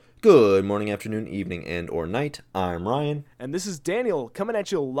Good morning, afternoon, evening, and or night. I'm Ryan. And this is Daniel, coming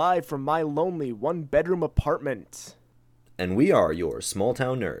at you live from my lonely one-bedroom apartment. And we are your small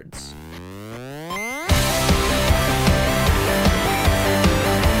town nerds.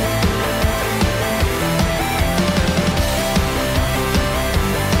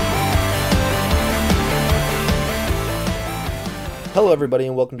 Hello, everybody,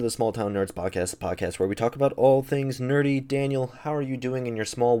 and welcome to the Small Town Nerds podcast, the podcast where we talk about all things nerdy. Daniel, how are you doing in your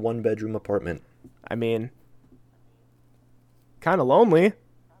small one-bedroom apartment? I mean, kind of lonely,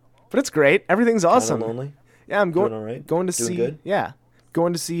 but it's great. Everything's awesome. Kind of lonely? Yeah, I'm going. Doing all right? Going to Doing see. good? Yeah,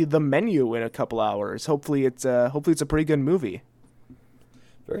 going to see The Menu in a couple hours. Hopefully, it's a pretty good movie.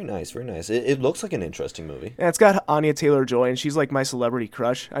 Very nice, very nice. It looks like an interesting movie. Yeah, it's got Anya Taylor-Joy, and she's like my celebrity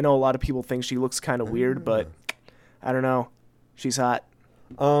crush. I know a lot of people think she looks kind of weird, but I don't know. She's hot.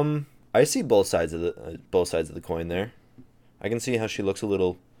 I see both sides of the coin there. I can see how she looks a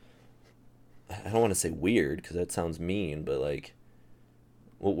little. I don't want to say weird because that sounds mean, but like,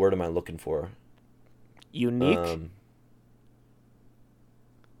 what word am I looking for? Unique.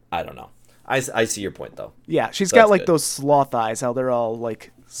 I don't know. I see your point though. Yeah, she's So got that's like good. those sloth eyes, how they're all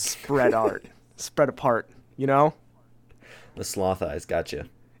like spread apart. You know? The sloth eyes, gotcha.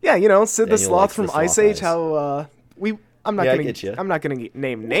 Yeah, you know, Sid the Daniel Sloth likes the from sloth Ice Age. eyes. How I'm not Yeah, I gonna get ya. I'm not gonna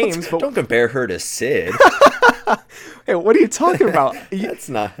name names, but Don't compare her to Sid. hey, what are you talking about? That's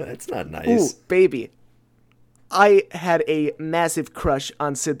not nice. Ooh, baby, I had a massive crush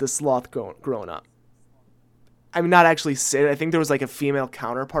on Sid the Sloth growing up. I mean, not actually Sid. I think there was like a female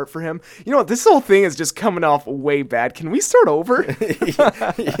counterpart for him. You know what? This whole thing is just coming off way bad. Can we start over?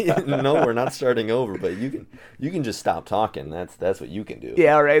 No, we're not starting over, but you can just stop talking. That's what you can do.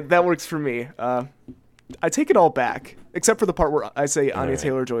 Yeah, all right. That works for me. I take it all back, except for the part where I say Anya right.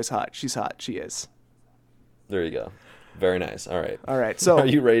 Taylor-Joy's hot. She's hot. She is. There you go. Very nice. All right. All right. So Are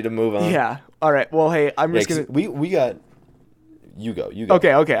you ready to move on? yeah. All right. Well, hey, I'm Yeah, just 'cause gonna. we got. You go.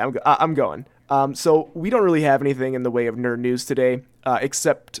 Okay. I'm going. So we don't really have anything in the way of nerd news today,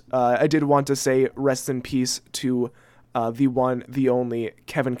 except I did want to say rest in peace to the one, the only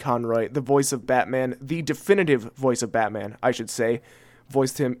Kevin Conroy, the voice of Batman, the definitive voice of Batman, I should say.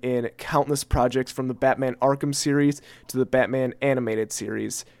 Voiced him in countless projects from the Batman Arkham series to the Batman animated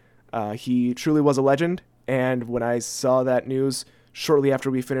series. He truly was a legend, and when I saw that news shortly after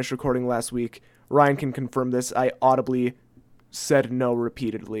we finished recording last week, Ryan can confirm this, I audibly said no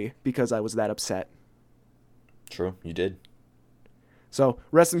repeatedly because I was that upset. True, you did. So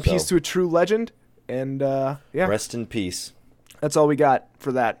rest in peace to a true legend, and yeah, Rest in peace. that's all we got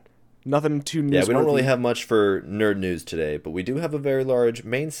for that. Nothing too newsworthy. Yeah, we don't really have much for nerd news today, but we do have a very large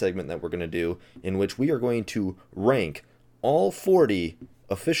main segment that we're going to do in which we are going to rank all 40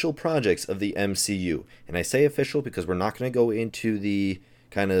 official projects of the MCU. And I say official because we're not going to go into the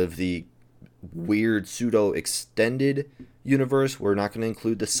kind of the weird pseudo extended universe. We're not going to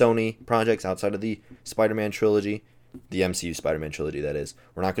include the Sony projects outside of the Spider-Man trilogy, the MCU Spider-Man trilogy, that is.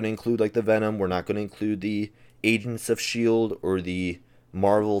 We're not going to include like the Venom. We're not going to include the Agents of S.H.I.E.L.D. or the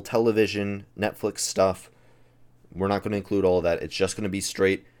Marvel television, Netflix stuff. We're not going to include all of that. It's just going to be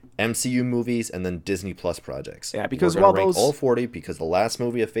straight MCU movies and then Disney Plus projects. Yeah, because we're while going to rank those all 40 because the last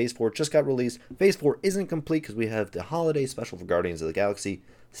movie of Phase 4 just got released. Phase 4 isn't complete because we have the holiday special for Guardians of the Galaxy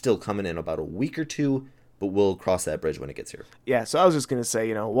still coming in about a week or two, but we'll cross that bridge when it gets here. Yeah, so I was just going to say,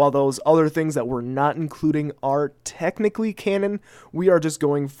 you know, while those other things that we're not including are technically canon, we are just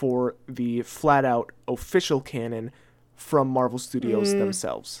going for the flat-out official canon from Marvel Studios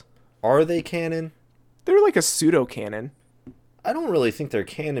themselves. Are they canon? They're like a pseudo-canon. I don't really think they're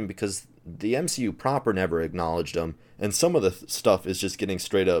canon because the MCU proper never acknowledged them, and some of the stuff is just getting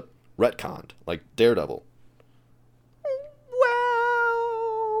straight up retconned, like Daredevil.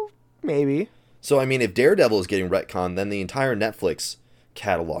 Well, maybe. So, I mean, if Daredevil is getting retconned, then the entire Netflix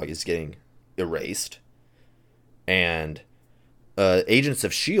catalog is getting erased. And Agents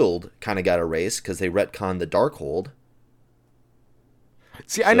of S.H.I.E.L.D. kind of got erased because they retconned the Darkhold.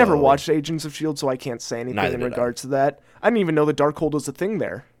 See, I never watched Agents of S.H.I.E.L.D., so I can't say anything Neither in did regards to that. I didn't even know the Darkhold was a thing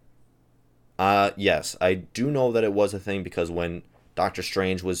there. Yes, I do know that it was a thing because when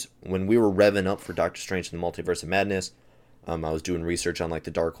when we were revving up for Doctor Strange and the Multiverse of Madness, I was doing research on like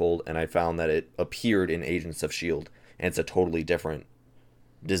the Darkhold, and I found that it appeared in Agents of S.H.I.E.L.D., and it's a totally different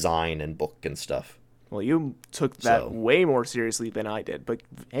design and book and stuff. Well, you took that way more seriously than I did, but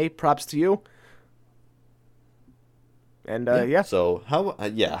hey, props to you. And yeah. So how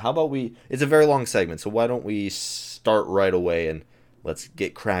about we? It's a very long segment, so why don't we start right away and let's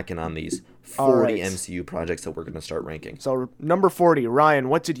get cracking on these 40 MCU projects that we're going to start ranking. So number 40, Ryan,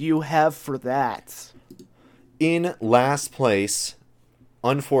 what did you have for that? In last place,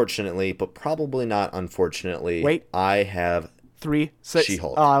 unfortunately, but probably not unfortunately, Wait. I have 3, 6.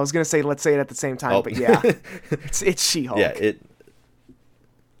 She-Hulk. I was gonna say let's say it at the same time, Oh. but yeah, it's She-Hulk. Yeah,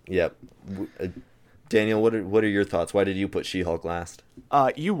 Yep. Daniel, what are your thoughts? Why did you put She-Hulk last?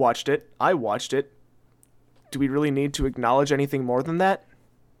 You watched it. I watched it. Do we really need to acknowledge anything more than that?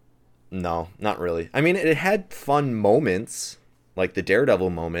 No, not really. I mean, it had fun moments, like the Daredevil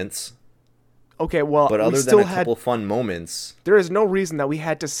moments. Okay, well, But other than a couple fun moments, there is no reason that we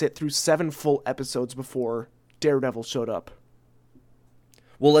had to sit through 7 full episodes before Daredevil showed up.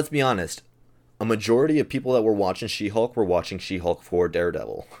 well, let's be honest. A majority of people that were watching She-Hulk were watching She-Hulk for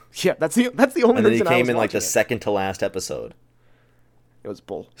Daredevil. Yeah, that's the only And then he reason I came was in like the watching it. second to last episode. It was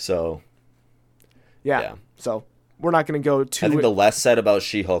bull. So, Yeah. So we're not going to go too. I think the less said about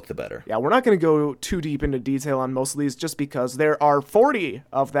She-Hulk, the better. Yeah, we're not going to go too deep into detail on most of these, just because there are 40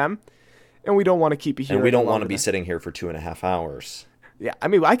 of them, and we don't want to keep you here. And we don't want to be sitting here for 2.5 hours. Yeah, I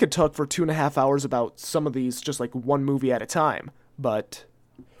mean, I could talk for 2.5 hours about some of these, just like one movie at a time. But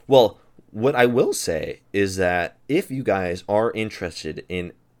Well, what I will say is that if you guys are interested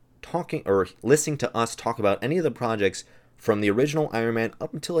in talking or listening to us talk about any of the projects from the original Iron Man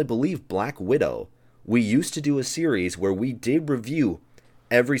up until, I believe, Black Widow, we used to do a series where we did review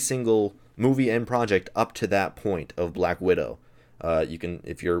every single movie and project up to that point of Black Widow. You can,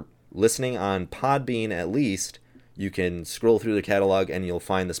 if you're listening on Podbean at least, you can scroll through the catalog and you'll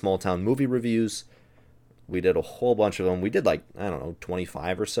find the Small Town Movie Reviews. We did a whole bunch of them. We did like, I don't know,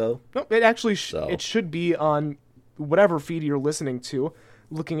 25 or so. no, it actually So- it should be on whatever feed you're listening to.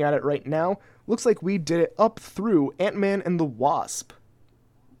 Looking at it right now, looks like we did it up through Ant-Man and the Wasp.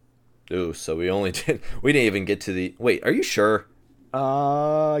 Ooh, so we didn't even get to the, wait, are you sure?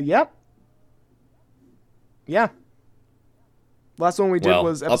 Yep. Yeah. Last one we did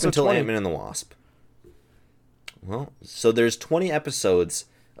was episode up until 20. Ant-Man and the Wasp. Well, so there's 20 episodes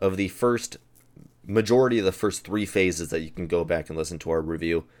of the majority of the first 3 phases that you can go back and listen to our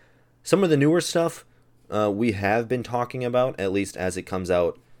review. Some of the newer stuff we have been talking about, at least as it comes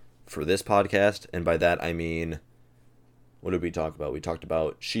out for this podcast, and by that I mean, what did we talk about? We talked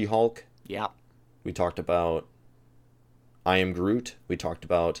about She-Hulk. Yeah. We talked about I Am Groot. We talked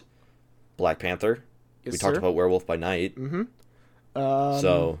about Black Panther. Yes, we talked sir. about Werewolf by Night. Mm-hmm.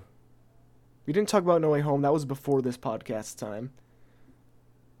 So, We didn't talk about No Way Home. That was before this podcast time.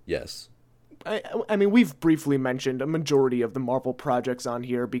 yes. I mean, we've briefly mentioned a majority of the Marvel projects on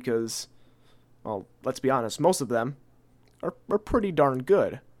here because, well, let's be honest, most of them are pretty darn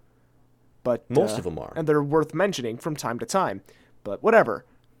good. But Most of them are. and they're worth mentioning from time to time. But whatever.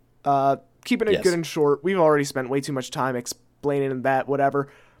 Keeping it Yes. good and short. We've already spent way too much time explaining that. Whatever.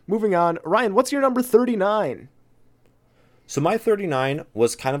 Moving on. Ryan, what's your number 39? So my 39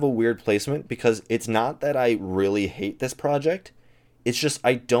 was kind of a weird placement because it's not that I really hate this project. It's just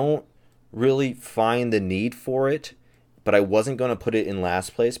I don't really find the need for it, but I wasn't going to put it in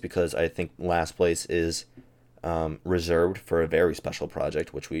last place because I think last place is reserved for a very special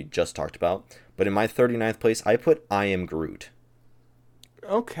project, which we just talked about. But in my 39th place, I put I Am Groot.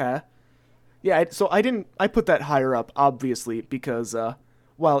 Okay. Yeah, so I put that higher up, obviously, because,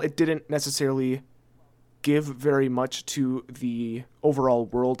 while it didn't necessarily give very much to the overall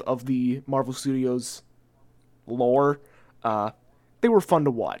world of the Marvel Studios lore, they were fun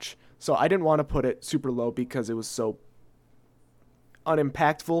to watch. So I didn't want to put it super low because it was so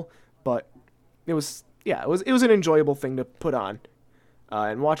unimpactful, but it was an enjoyable thing to put on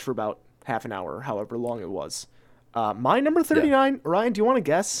and watch for about half an hour, or however long it was. My number 39, yeah. Ryan, do you want to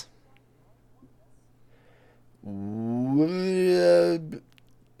guess?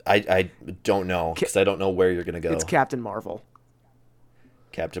 I don't know because I don't know where you're gonna go. It's Captain Marvel.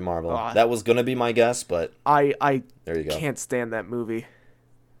 Captain Marvel. That was gonna be my guess, but I there you go. Can't stand that movie.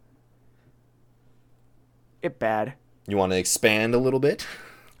 It bad. You want to expand a little bit?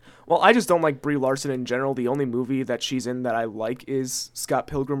 Well, I just don't like Brie Larson in general. The only movie that she's in that I like is Scott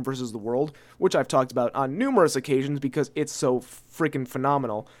Pilgrim vs. the World, which I've talked about on numerous occasions because it's so freaking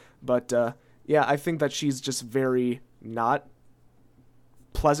phenomenal. But yeah, I think that she's just very not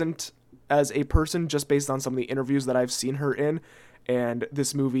pleasant as a person just based on some of the interviews that I've seen her in. And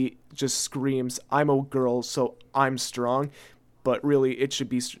this movie just screams, I'm a girl, so I'm strong. But really, it should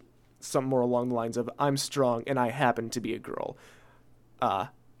be something more along the lines of, I'm strong and I happen to be a girl.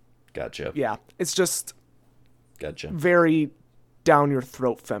 Gotcha. Yeah, it's just gotcha. Very down your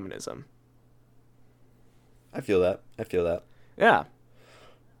throat feminism. I feel that. Yeah.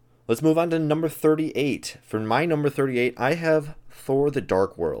 Let's move on to number 38. For my number 38, I have Thor: The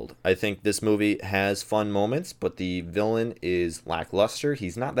Dark World. I think this movie has fun moments, but the villain is lackluster.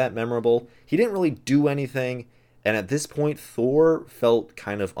 He's not that memorable. He didn't really do anything, And at this point, Thor felt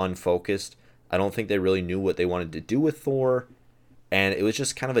kind of unfocused. I don't think they really knew what they wanted to do with Thor. And it was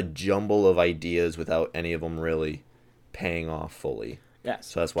just kind of a jumble of ideas without any of them really paying off fully. Yes.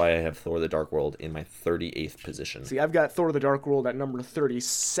 So that's why I have Thor the Dark World in my 38th position. See, I've got Thor the Dark World at number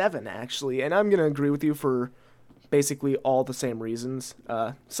 37, actually, and I'm going to agree with you for basically all the same reasons.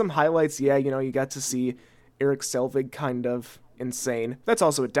 Some highlights, yeah, you got to see Eric Selvig kind of insane. That's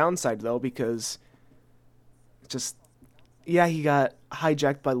also a downside, though, because just, yeah, he got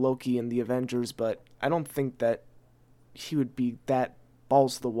hijacked by Loki in the Avengers, but I don't think that he would be that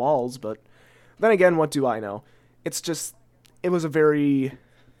balls to the walls. But then again, what do I know? It's just, it was a very,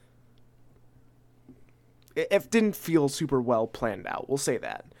 it didn't feel super well planned out, we'll say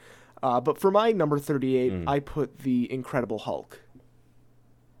that. But for my number 38, I put The Incredible Hulk.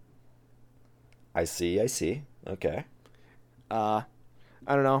 I see. Okay. I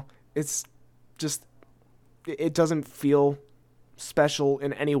don't know. It's just, it doesn't feel special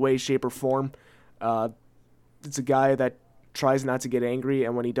in any way, shape, or form. It's a guy that tries not to get angry,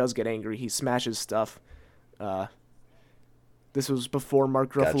 and when he does get angry, he smashes stuff. This was before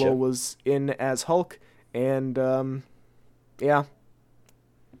Mark Ruffalo was in as Hulk, and yeah.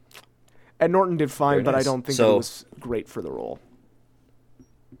 Ed Norton did fine, Very but nice. I don't think it was great for the role.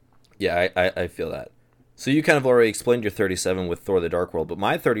 Yeah, I feel that. So you kind of already explained your 37 with Thor the Dark World, but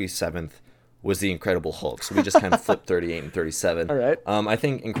my 37th was The Incredible Hulk. So we just kind of flipped 38 and 37. All right. I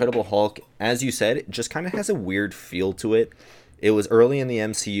think Incredible Hulk, as you said, it just kind of has a weird feel to it. It was early in the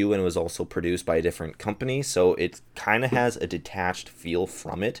MCU and it was also produced by a different company, so it kind of has a detached feel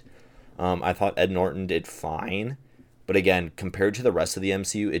from it. I thought Ed Norton did fine, but again, compared to the rest of the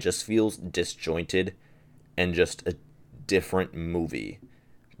MCU, it just feels disjointed and just a different movie.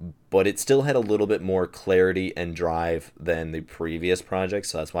 But it still had a little bit more clarity and drive than the previous project,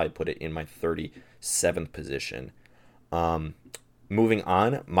 so that's why I put it in my 37th position. Moving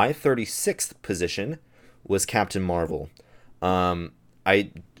on, my 36th position was Captain Marvel.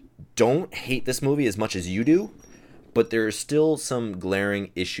 I don't hate this movie as much as you do, but there are still some glaring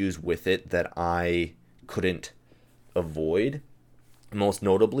issues with it that I couldn't avoid. Most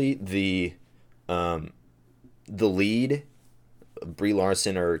notably, the lead, Brie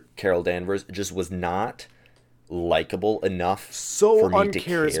Larson or Carol Danvers, just was not likable enough for me to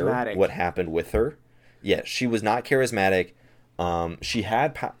care what happened with her. Yeah, she was not charismatic. She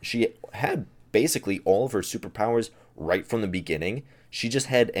had basically all of her superpowers right from the beginning. She just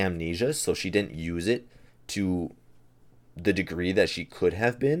had amnesia, so she didn't use it to the degree that she could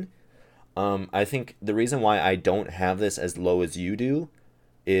have been. I think the reason why I don't have this as low as you do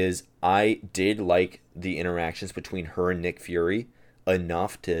is I did like the interactions between her and Nick Fury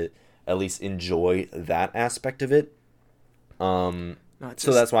enough to at least enjoy that aspect of it. So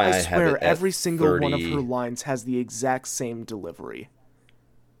that's why I have it at every single 30. one of her lines has the exact same delivery.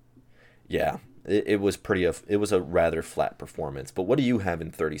 Yeah, it was it was a rather flat performance. But what do you have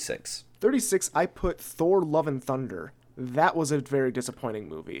in 36? 36, I put Thor: Love and Thunder. That was a very disappointing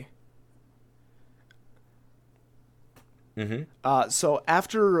movie. So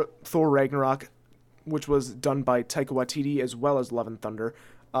after Thor Ragnarok, which was done by Taika Waititi as well as Love and Thunder,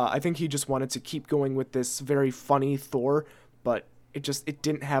 I think he just wanted to keep going with this very funny Thor, but it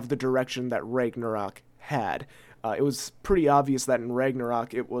didn't have the direction that Ragnarok had. It was pretty obvious that in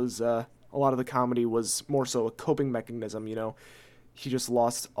Ragnarok it was a lot of the comedy was more so a coping mechanism. He just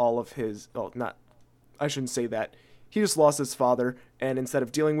lost all of his. Oh, not. I shouldn't say that. He just lost his father, and instead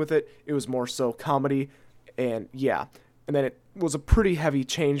of dealing with it, it was more so comedy, and yeah. And then it was a pretty heavy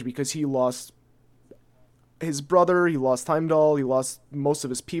change because he lost his brother, he lost Heimdall, he lost most of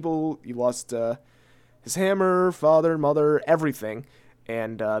his people, he lost his hammer, father, mother, everything.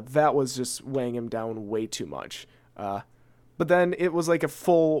 And that was just weighing him down way too much. But then it was like a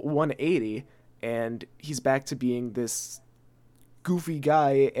full 180, and he's back to being this goofy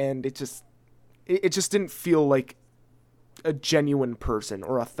guy, and it just didn't feel like a genuine person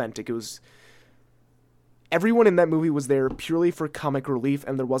or authentic. It was... Everyone in that movie was there purely for comic relief,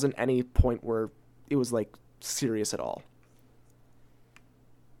 and there wasn't any point where it was, like, serious at all.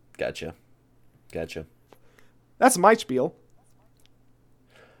 Gotcha. That's my spiel.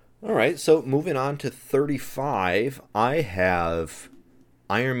 All right, so moving on to 35, I have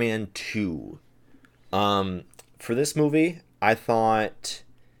Iron Man 2. For this movie, I think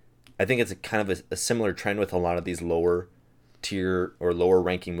it's a kind of a similar trend with a lot of these lower tier or lower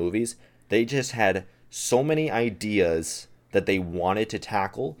ranking movies. They just had so many ideas that they wanted to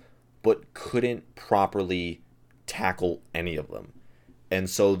tackle, but couldn't properly tackle any of them. And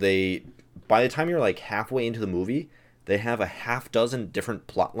so by the time you're like halfway into the movie, they have a half dozen different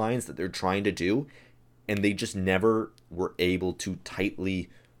plot lines that they're trying to do, and they just never were able to tightly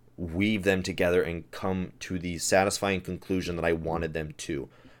weave them together and come to the satisfying conclusion that I wanted them to.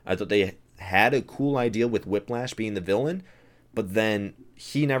 I thought they had a cool idea with Whiplash being the villain, but then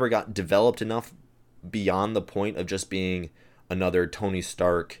he never got developed enough beyond the point of just being another Tony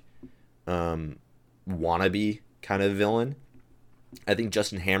Stark wannabe kind of villain. I think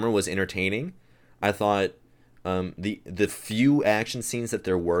Justin Hammer was entertaining. I thought the few action scenes that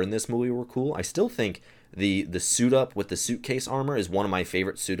there were in this movie were cool. I still think the suit up with the suitcase armor is one of my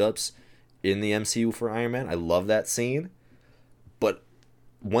favorite suit ups in the MCU for Iron Man. I love that scene. But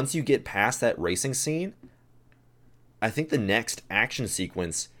once you get past that racing scene, I think the next action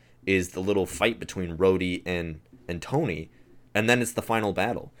sequence is the little fight between Rhodey and Tony, and then it's the final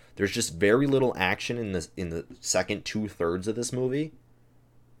battle. There's just very little action in the second 2/3 of this movie,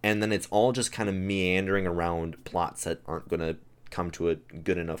 and then it's all just kind of meandering around plots that aren't going to come to a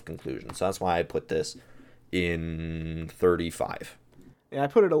good enough conclusion. So that's why I put this in 35. Yeah, I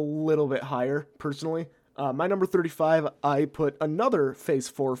put it a little bit higher, personally. My number 35, I put another Phase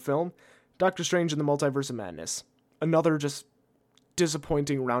 4 film, Doctor Strange in the Multiverse of Madness. Another just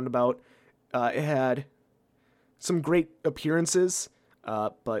disappointing roundabout. It had some great appearances,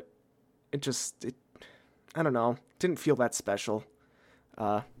 but it I don't know, didn't feel that special.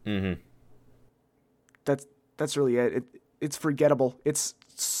 That's really it. It's forgettable. It's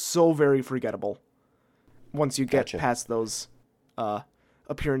so very forgettable once you get past those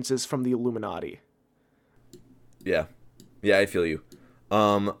appearances from the Illuminati. Yeah, I feel you.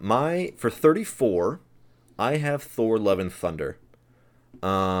 For 34, I have Thor: Love and Thunder.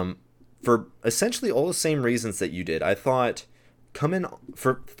 For essentially all the same reasons that you did. I thought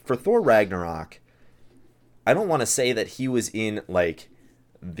for Thor Ragnarok, I don't want to say that he was in like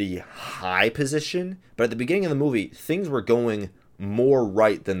the high position, but at the beginning of the movie, things were going more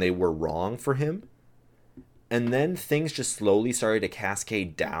right than they were wrong for him. And then things just slowly started to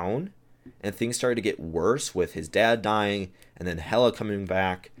cascade down, and things started to get worse with his dad dying, and then Hela coming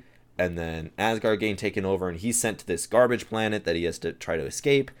back, and then Asgard getting taken over, and he's sent to this garbage planet that he has to try to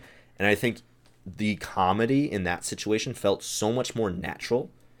escape. And I think the comedy in that situation felt so much more natural,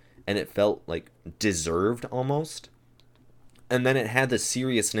 and it felt like deserved almost. And then it had the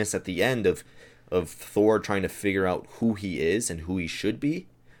seriousness at the end of Thor trying to figure out who he is and who he should be.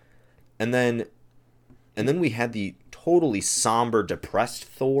 And then we had the totally somber, depressed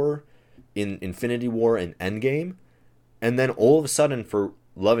Thor in Infinity War and Endgame. And then all of a sudden for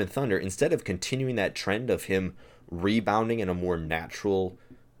Love and Thunder, instead of continuing that trend of him rebounding in a more natural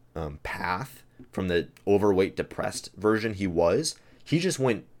path from the overweight, depressed version he just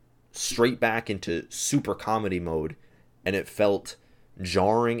went straight back into super comedy mode, and it felt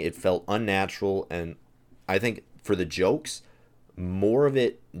jarring, it felt unnatural, and I think for the jokes, more of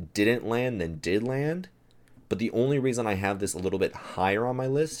it didn't land than did land. But the only reason I have this a little bit higher on my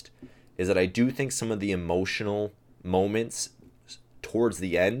list is that I do think some of the emotional moments towards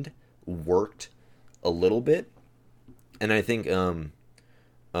the end worked a little bit. And I think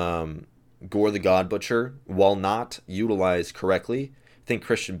Gore the God Butcher, while not utilized correctly, I think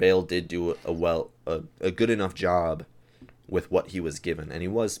Christian Bale did do a good enough job with what he was given, and he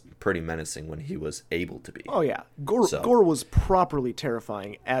was pretty menacing when he was able to be. Oh yeah, Gore was properly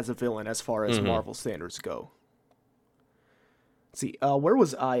terrifying as a villain as far as Marvel standards go. Let's see, where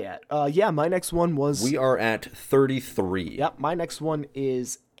was I at? My next one was... We are at 33. Yep, my next one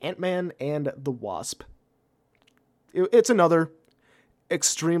is Ant-Man and the Wasp. It's another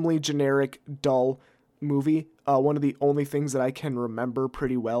extremely generic, dull movie. One of the only things that I can remember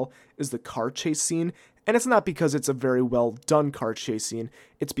pretty well is the car chase scene. And it's not because it's a very well done car chase scene.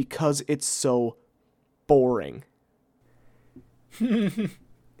 It's because it's so boring.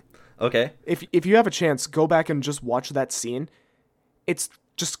 Okay. If you have a chance, go back and just watch that scene. It's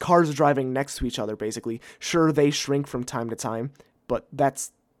just cars driving next to each other, basically. Sure, they shrink from time to time, but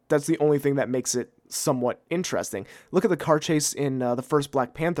that's the only thing that makes it somewhat interesting. Look at the car chase in the first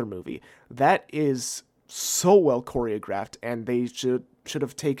Black Panther movie. That is so well choreographed, and they should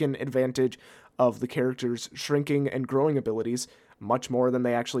have taken advantage of the characters' shrinking and growing abilities much more than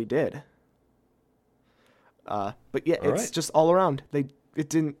they actually did. But yeah, it's just all around. They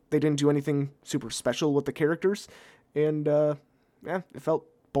didn't do anything super special with the characters, and it felt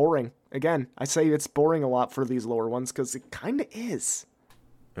boring. Again, I say it's boring a lot for these lower ones because it kind of is.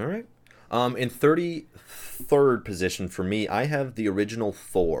 All right. In 33rd position for me, I have the original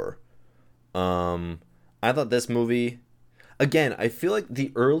Thor. I thought this movie... Again, I feel like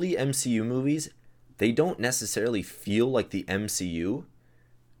the early MCU movies, they don't necessarily feel like the MCU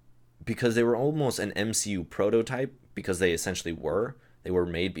because they were almost an MCU prototype, because they essentially were. They were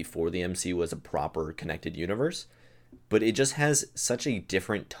made before the MCU was a proper connected universe, but it just has such a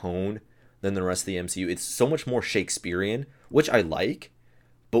different tone than the rest of the MCU. It's so much more Shakespearean, which I like,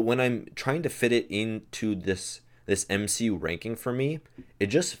 but when I'm trying to fit it into this MCU ranking for me, it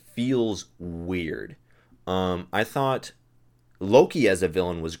just feels weird. I thought Loki as a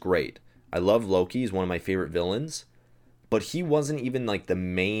villain was great. I love Loki. He's one of my favorite villains, but he wasn't even like the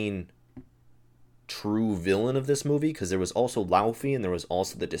main true villain of this movie, because there was also Laufey and there was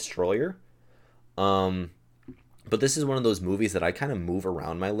also the Destroyer. But this is one of those movies that I kind of move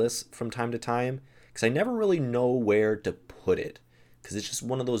around my list from time to time because I never really know where to put it, because it's just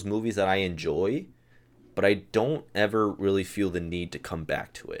one of those movies that I enjoy, but I don't ever really feel the need to come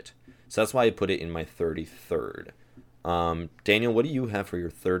back to it. So that's why I put it in my 33rd. Daniel, what do you have for your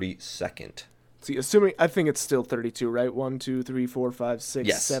 32nd? See, assuming, I think it's still 32, right? 1, 2, 3, 4, 5, 6,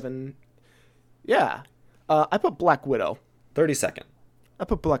 Yes. 7. Yeah. I put Black Widow. 32nd. I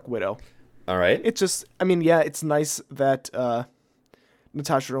put Black Widow. All right. It just, I mean, yeah, it's nice that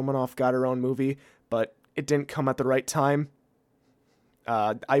Natasha Romanoff got her own movie, but it didn't come at the right time.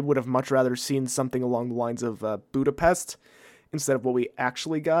 I would have much rather seen something along the lines of Budapest instead of what we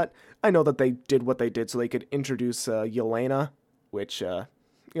actually got. I know that they did what they did so they could introduce Yelena, which,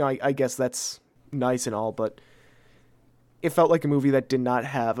 I guess that's nice and all, but it felt like a movie that did not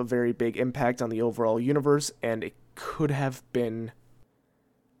have a very big impact on the overall universe, and it could have been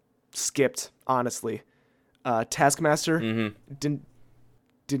skipped, honestly. Taskmaster did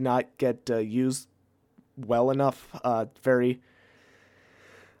not get used well enough. I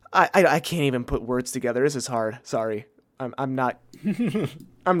can't even put words together. This is hard. Sorry. I'm not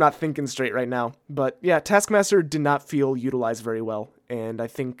I'm not thinking straight right now. But yeah, Taskmaster did not feel utilized very well, and I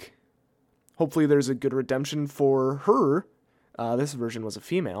think hopefully there's a good redemption for her. This version was a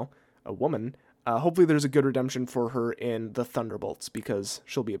female, a woman. Hopefully there's a good redemption for her in the Thunderbolts, because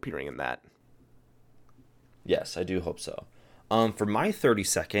she'll be appearing in that. Yes, I do hope so. For my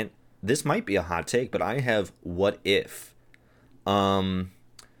 32nd, this might be a hot take, but I have What If. So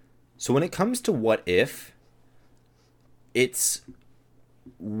when it comes to What If, it's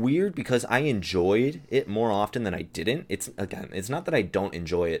weird because I enjoyed it more often than I didn't. It's not that I don't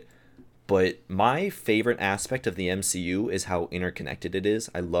enjoy it, but my favorite aspect of the MCU is how interconnected it is.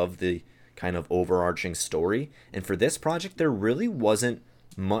 I love the kind of overarching story, and for this project there really wasn't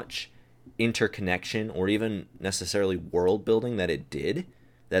much interconnection or even necessarily world building that it did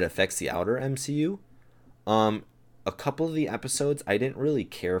that affects the outer MCU. A couple of the episodes I didn't really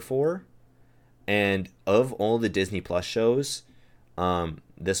care for, and of all the Disney Plus shows,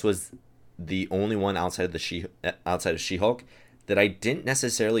 this was the only one outside of She-Hulk that I didn't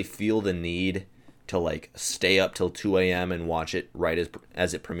necessarily feel the need to like stay up till 2 a.m. and watch it right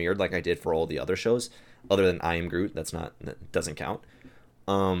as it premiered like I did for all the other shows, other than I Am Groot. That doesn't count.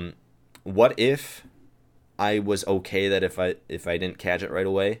 What If, I was okay that if I didn't catch it right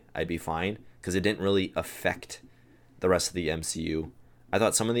away, I'd be fine, because it didn't really affect the rest of the MCU. I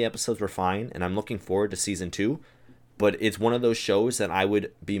thought some of the episodes were fine, and I'm looking forward to season 2, but it's one of those shows that I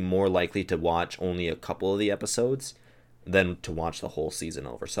would be more likely to watch only a couple of the episodes than to watch the whole season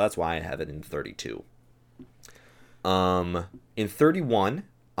over. So that's why I have it in 32. In 31,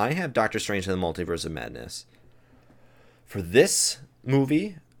 I have Doctor Strange and the Multiverse of Madness. For this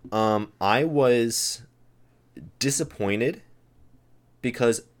movie, I was disappointed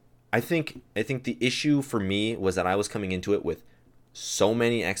because I think the issue for me was that I was coming into it with so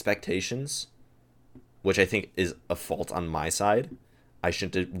many expectations, which I think is a fault on my side. I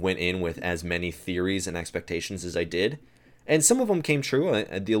shouldn't have went in with as many theories and expectations as I did. And some of them came true.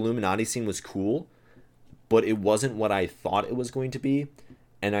 The Illuminati scene was cool, but it wasn't what I thought it was going to be.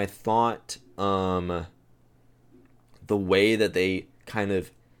 And I thought the way that they kind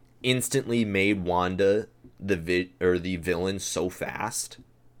of instantly made Wanda the villain so fast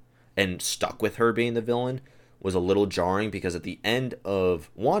and stuck with her being the villain was a little jarring, because at the end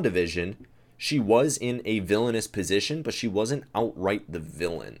of WandaVision, she was in a villainous position, but she wasn't outright the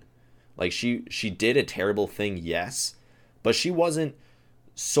villain. Like, she did a terrible thing, yes, but she wasn't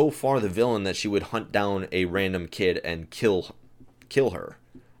so far the villain that she would hunt down a random kid and kill her.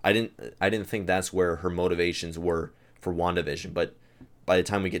 I didn't think that's where her motivations were for WandaVision, but by the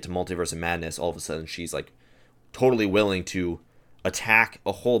time we get to Multiverse of Madness, all of a sudden she's like totally willing to attack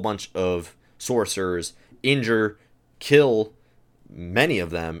a whole bunch of sorcerers, injure, kill many of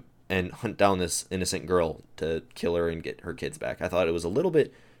them, and hunt down this innocent girl to kill her and get her kids back. I thought it was a little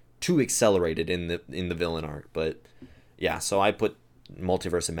bit too accelerated in the villain arc, but yeah, so I put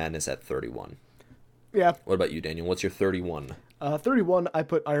Multiverse of Madness at 31. Yeah. What about you, Daniel? What's your 31? 31, I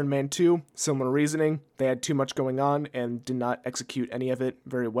put Iron Man 2. Similar reasoning. They had too much going on and did not execute any of it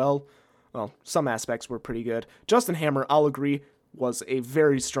very well. Well, some aspects were pretty good. Justin Hammer, I'll agree, was a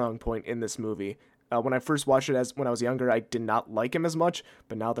very strong point in this movie. When I first watched it when I was younger, I did not like him as much,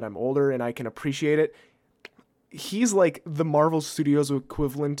 but now that I'm older and I can appreciate it, he's like the Marvel Studios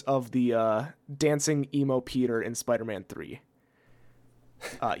equivalent of the dancing emo Peter in Spider-Man 3.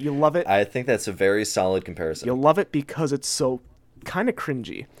 You love it. I think that's a very solid comparison. You'll love it because it's so kind of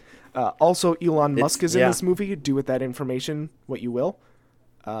cringy. Also, Elon Musk is in this movie. Do with that information what you will.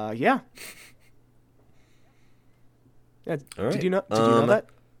 Yeah. All right. Did you know that?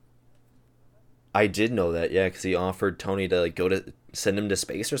 I did know that, yeah, because he offered Tony to like send him to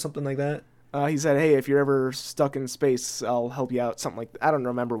space or something like that. He said, "Hey, if you're ever stuck in space, I'll help you out." Something like that. I don't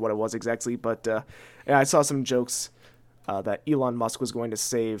remember what it was exactly, but yeah, I saw some jokes that Elon Musk was going to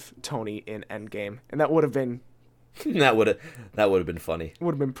save Tony in Endgame, and that would have been that would have been funny.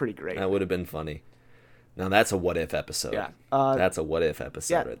 Would have been pretty great. That would have been funny. Now that's a what if episode. Yeah, that's a what if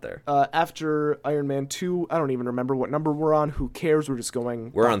episode right there. After Iron Man 2, I don't even remember what number we're on. Who cares? We're just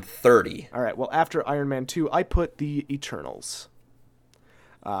going. We're on 30. All right. Well, after Iron Man 2, I put the Eternals.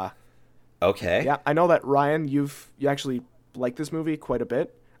 Okay. Yeah, I know that Ryan, you actually like this movie quite a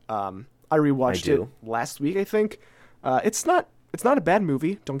bit. I rewatched it last week, I think. It's not a bad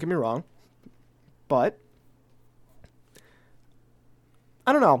movie. Don't get me wrong, but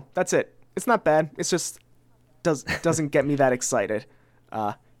I don't know. That's it. It's not bad. It's just doesn't get me that excited.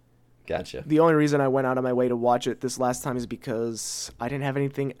 Gotcha. The only reason I went out of my way to watch it this last time is because I didn't have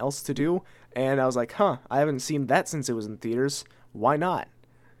anything else to do, and I was like, I haven't seen that since it was in theaters. Why not?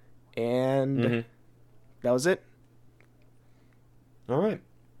 And that was it. All right.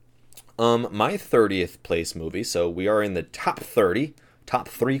 My 30th place movie. So we are in the top 30, top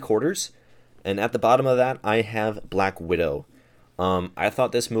 3/4, and at the bottom of that, I have Black Widow. I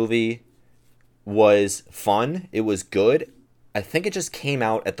thought this movie was fun. It was good. I think it just came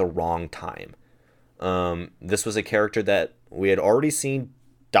out at the wrong time. This was a character that we had already seen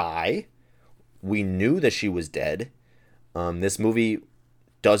die. We knew that she was dead. This movie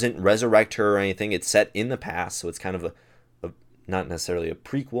doesn't resurrect her or anything. It's set in the past, so it's kind of a not necessarily a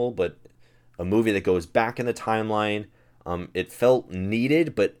prequel, but a movie that goes back in the timeline. It felt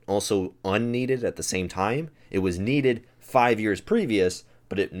needed, but also unneeded at the same time. It was needed 5 years previous,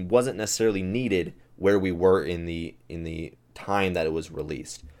 but it wasn't necessarily needed where we were in the time that it was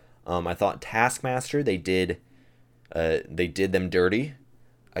released. I thought Taskmaster, they did them dirty.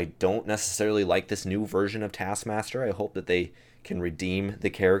 I don't necessarily like this new version of Taskmaster. I hope that they can redeem the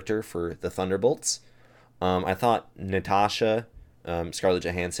character for the Thunderbolts. I thought Natasha, Scarlett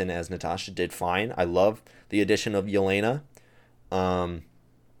Johansson as Natasha, did fine. I love the addition of Yelena.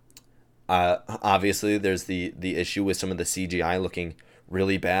 Obviously, there's the issue with some of the CGI looking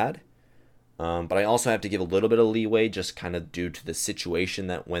really bad. But I also have to give a little bit of leeway just kind of due to the situation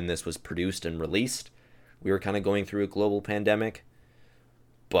that when this was produced and released, we were kind of going through a global pandemic.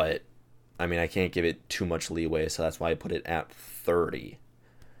 But, I mean, I can't give it too much leeway, so that's why I put it at 30.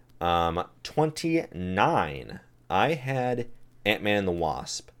 29, I had Ant-Man and the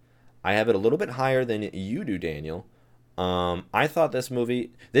Wasp. I have it a little bit higher than you do, Daniel. I thought this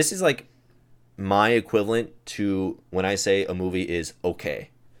is like my equivalent to when I say a movie is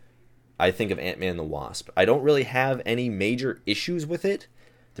okay. I think of Ant-Man and the Wasp. I don't really have any major issues with it.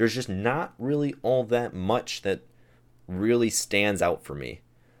 There's just not really all that much that really stands out for me.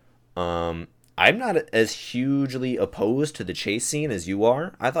 I'm not as hugely opposed to the chase scene as you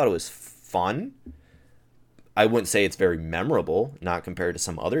are. I thought it was fun. I wouldn't say it's very memorable, not compared to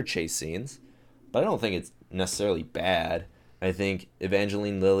some other chase scenes, but I don't think it's necessarily bad. I think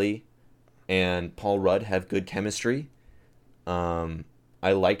Evangeline Lilly and Paul Rudd have good chemistry.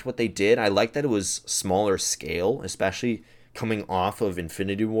 I liked what they did. I liked that it was smaller scale, especially coming off of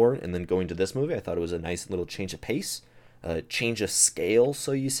Infinity War and then going to this movie. I thought it was a nice little change of pace. Change of scale,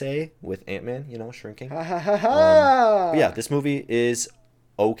 so you say, with Ant-Man, shrinking. But yeah, this movie is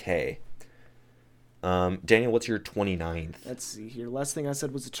okay. Daniel, what's your 29th? Let's see here. Last thing I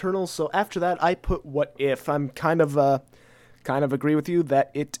said was Eternal. So after that, I put What If. I'm kind of agree with you that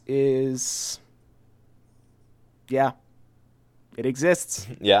it is. Yeah, it exists.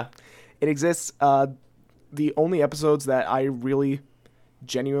 Yeah, it exists. The only episodes that I really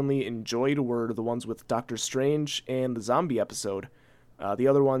genuinely enjoyed were the ones with Doctor Strange and the zombie episode. The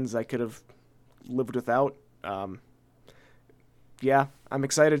other ones I could have lived without. Yeah, I'm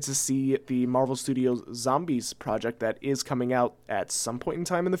excited to see the Marvel Studios Zombies project that is coming out at some point in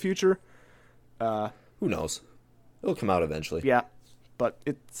time in the future. Who knows? It'll come out eventually. Yeah, but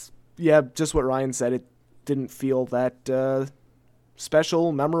yeah, just what Ryan said. It didn't feel that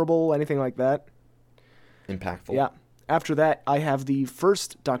special, memorable, anything like that. Impactful. Yeah. After that, I have the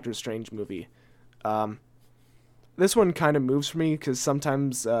first Doctor Strange movie. This one kind of moves for me because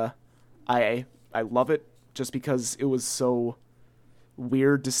sometimes I love it just because it was so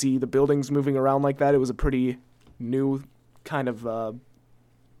weird to see the buildings moving around like that. It was a pretty new kind of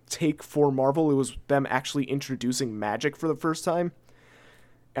take for Marvel. It was them actually introducing magic for the first time,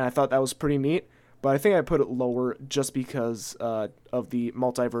 and I thought that was pretty neat. But I think I put it lower just because of the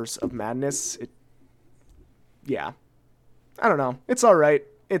Multiverse of Madness. Yeah. I don't know. It's all right.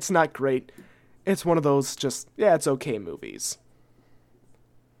 It's not great. It's one of those it's okay movies.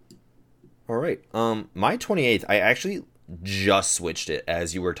 All right. My 28th, I actually just switched it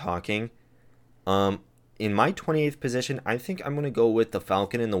as you were talking. In my 28th position, I think I'm going to go with The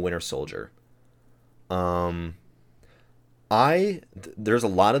Falcon and the Winter Soldier. There's a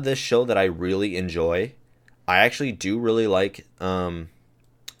lot of this show that I really enjoy. I actually do really like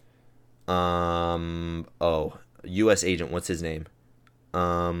U.S. agent, what's his name?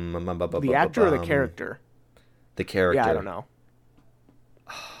 The actor or the character? The character. Yeah, I don't know.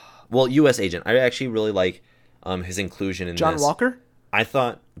 Well, U.S. agent. I actually really like his inclusion in John this. Walker? I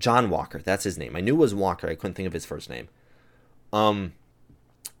thought John Walker. That's his name. I knew it was Walker. I couldn't think of his first name.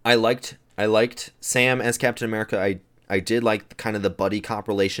 I liked Sam as Captain America. I did like kind of the buddy cop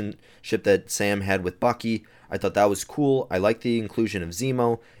relationship that Sam had with Bucky. I thought that was cool. I like the inclusion of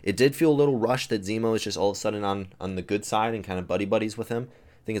Zemo. It did feel a little rushed that Zemo is just all of a sudden on the good side and kind of buddies with him.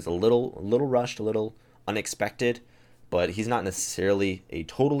 I think it's a little rushed, a little unexpected, but he's not necessarily a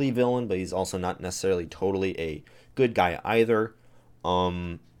totally villain, but he's also not necessarily totally a good guy either.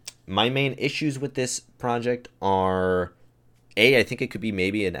 My main issues with this project are I think it could be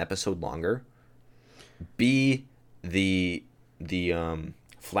maybe an episode longer. B, the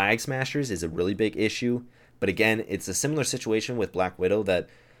Flag Smashers is a really big issue. But again, it's a similar situation with Black Widow that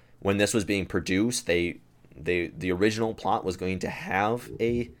when this was being produced, the original plot was going to have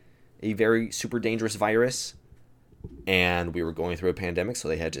a very super dangerous virus, and we were going through a pandemic, so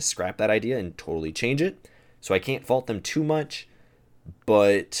they had to scrap that idea and totally change it. So I can't fault them too much,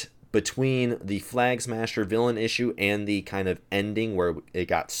 but between the Flag Smasher villain issue and the kind of ending where it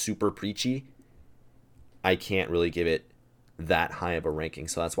got super preachy, I can't really give it that high of a ranking.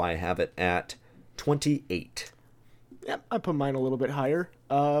 So that's why I have it at 28. Yep, I put mine a little bit higher.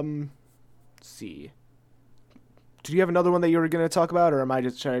 Let's see. Do you have another one that you were going to talk about, or am I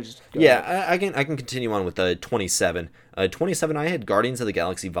just trying to just go? Yeah, I can continue on with 27. 27, I had Guardians of the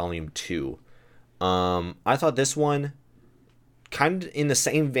Galaxy Volume 2. I thought this one, kind of in the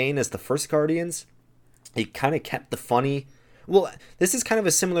same vein as the first Guardians, it kind of kept the funny. Well, this is kind of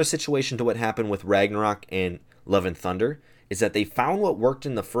a similar situation to what happened with Ragnarok and Love and Thunder, is that they found what worked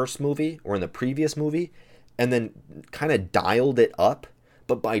in the first movie or in the previous movie and then kind of dialed it up.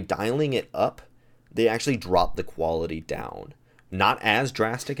 But by dialing it up, they actually dropped the quality down. Not as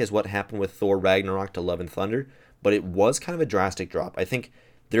drastic as what happened with Thor Ragnarok to Love and Thunder, but it was kind of a drastic drop. I think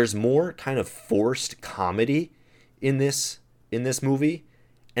there's more kind of forced comedy in this movie,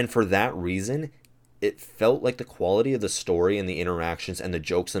 and for that reason, it felt like the quality of the story and the interactions and the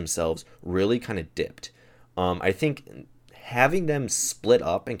jokes themselves really kind of dipped. I think having them split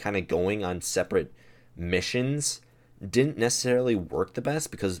up and kind of going on separate missions didn't necessarily work the best,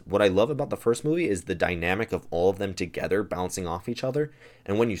 because what I love about the first movie is the dynamic of all of them together bouncing off each other,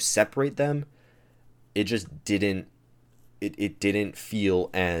 and when you separate them, it just didn't feel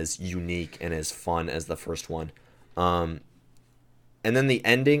as unique and as fun as the first one. And then the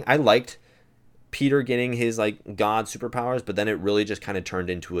ending, I liked Peter getting his like god superpowers, but then it really just kind of turned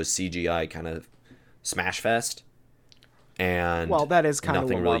into a CGI kind of smash fest, and that is kind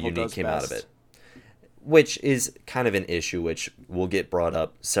nothing of really Marvel unique does came best. out of it, which is kind of an issue which will get brought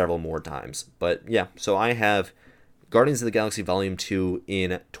up several more times. But yeah, so I have Guardians of the Galaxy Volume 2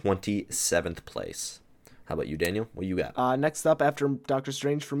 in 27th place. How about you, Daniel? What you got? Next up after Doctor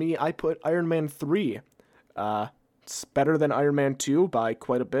Strange for me, I put Iron Man 3. It's better than Iron Man 2 by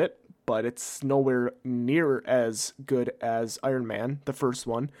quite a bit, but it's nowhere near as good as Iron Man, the first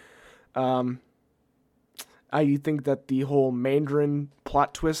one. I think that the whole Mandarin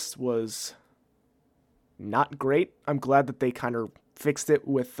plot twist was not great. I'm glad that they kind of fixed it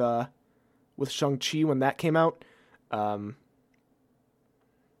with Shang-Chi when that came out. I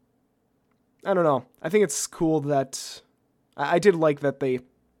don't know. I think it's cool that I did like that they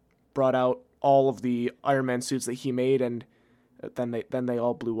brought out all of the Iron Man suits that he made, and then they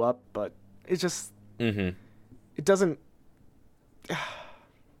all blew up. But it just it doesn't.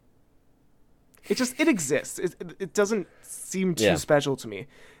 It exists. It doesn't seem too special to me.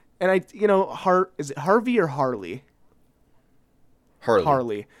 And is it Harvey or Harley? Harley.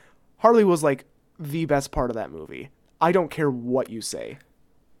 Harley. Harley was like the best part of that movie. I don't care what you say.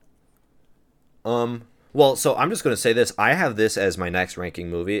 Well, so I'm just going to say this. I have this as my next ranking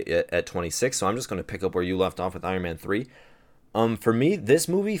movie at 26, so I'm just going to pick up where you left off with Iron Man 3. For me, this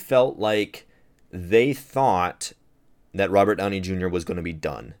movie felt like they thought that Robert Downey Jr. was going to be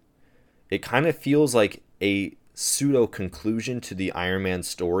done. It kind of feels like a pseudo conclusion to the Iron Man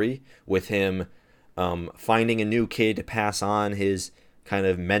story, with him finding a new kid to pass on his kind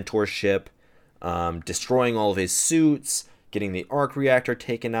of mentorship, destroying all of his suits, getting the arc reactor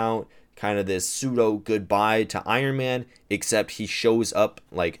taken out, kind of this pseudo goodbye to Iron Man, except he shows up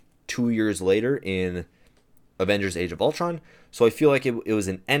like 2 years later in Avengers Age of Ultron. So I feel like it was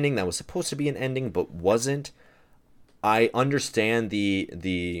an ending that was supposed to be an ending but wasn't. I understand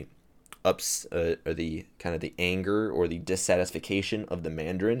the ups or the kind of the anger or the dissatisfaction of the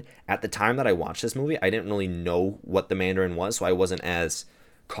Mandarin. At the time that I watched this movie, I didn't really know what the Mandarin was, so I wasn't as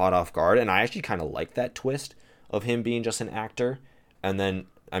caught off guard, and I actually kind of liked that twist of him being just an actor. And then,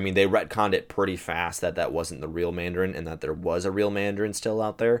 I mean, they retconned it pretty fast that wasn't the real Mandarin and that there was a real Mandarin still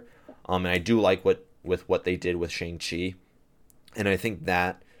out there. And I do like what they did with Shang-Chi. And I think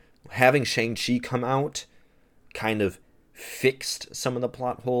that having Shang-Chi come out kind of fixed some of the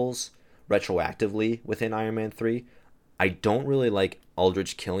plot holes retroactively within Iron Man 3. I don't really like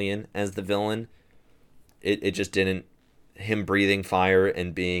Aldrich Killian as the villain. It just didn't. Him breathing fire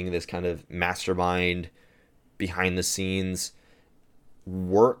and being this kind of mastermind behind the scenes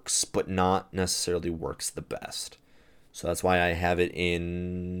works, but not necessarily works the best. So that's why I have it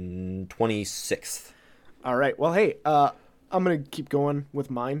in 26th. All right. Well, hey, I'm gonna keep going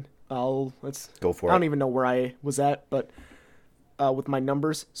with mine. Let's go for it. I don't even know where I was at, but with my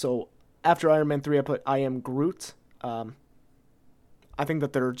numbers. So after Iron Man 3, I put I Am Groot. I think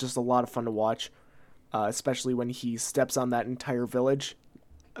that they're just a lot of fun to watch, especially when he steps on that entire village.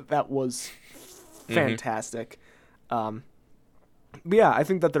 That was fantastic. But yeah, I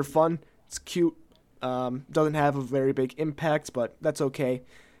think that they're fun. It's cute. Doesn't have a very big impact, but that's okay.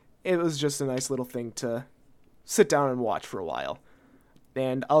 It was just a nice little thing to sit down and watch for a while.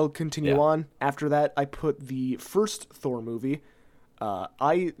 And I'll continue on. After that, I put the first Thor movie.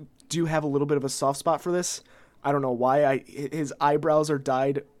 I do have a little bit of a soft spot for this. I don't know why. His eyebrows are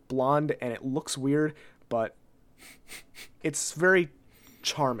dyed blonde, and it looks weird, but it's very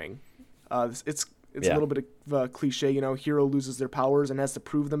charming. It's a little bit of a cliche, hero loses their powers and has to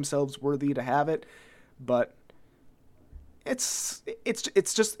prove themselves worthy to have it, but it's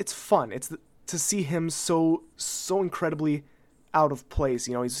fun. It's to see him so incredibly out of place.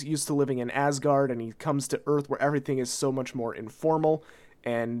 He's used to living in Asgard, and he comes to Earth where everything is so much more informal,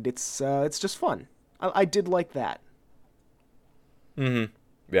 and it's just fun. I did like that.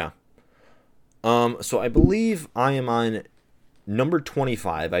 Yeah. So I believe I am on number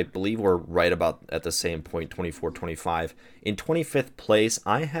 25. I believe we're right about at the same point, 24, 25. In 25th place,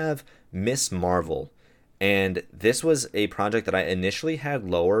 I have Miss Marvel. And this was a project that I initially had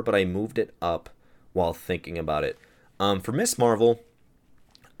lower, but I moved it up while thinking about it. For Miss Marvel,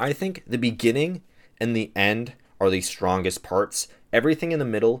 I think the beginning and the end are the strongest parts. Everything in the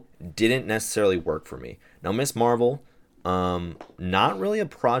middle didn't necessarily work for me. Now, Miss Marvel, not really a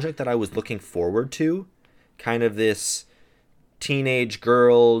project that I was looking forward to. Kind of this teenage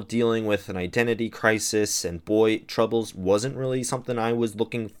girl dealing with an identity crisis and boy troubles wasn't really something I was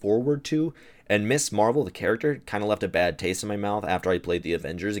looking forward to. And Miss Marvel, the character, kind of left a bad taste in my mouth after I played the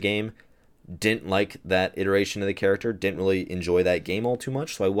Avengers game. Didn't like that iteration of the character. Didn't really enjoy that game all too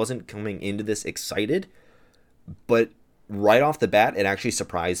much. So I wasn't coming into this excited. But right off the bat, it actually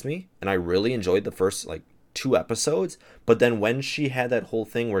surprised me. And I really enjoyed the first 2 episodes. But then when she had that whole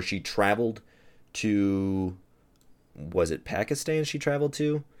thing where she traveled to... Was it Pakistan she traveled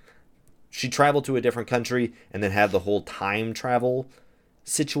to? She traveled to a different country and then had the whole time travel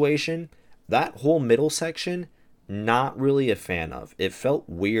situation. That whole middle section, not really a fan of. It felt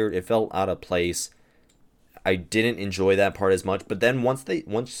weird. It felt out of place. I didn't enjoy that part as much. But then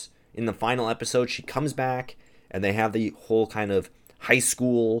once in the final episode, she comes back and they have the whole kind of high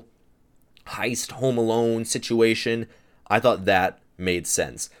school heist Home Alone situation. I thought that made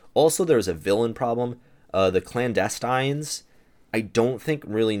sense. Also, there was a villain problem. The clandestines, I don't think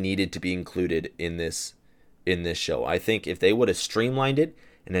really needed to be included in this show. I think if they would have streamlined it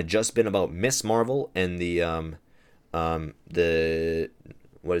and had just been about Miss Marvel and the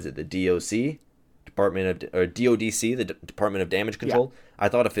what is it, the DOC, DODC, the Department of Damage Control. Yeah. I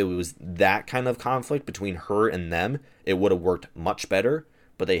thought if it was that kind of conflict between her and them, it would have worked much better.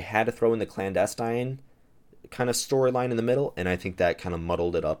 But they had to throw in the clandestine kind of storyline in the middle, and I think that kind of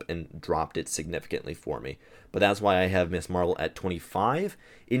muddled it up and dropped it significantly for me. But that's why I have Miss Marvel at 25.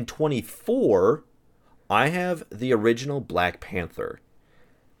 In 24, I have the original Black Panther.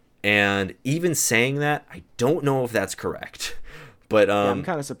 And even saying that, I don't know if that's correct. But Yeah, I'm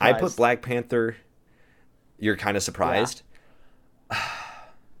kind of surprised. I put Black Panther. You're kind of surprised?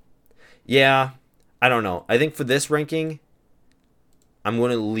 Yeah, I don't know. I think for this ranking, I'm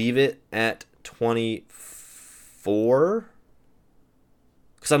going to leave it at 24.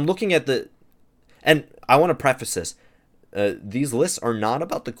 Because I'm looking at the... And I want to preface this. These lists are not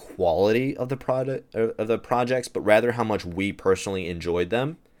about the quality of the product of the projects, but rather how much we personally enjoyed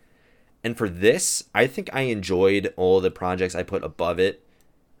them. And for this, I think I enjoyed all the projects I put above it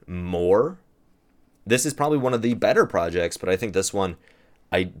more. This is probably one of the better projects, but I think this one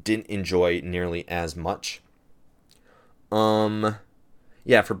I didn't enjoy nearly as much.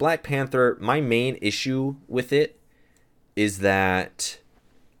 Yeah, for Black Panther, my main issue with it is that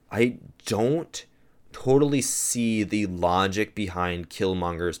I don't totally see the logic behind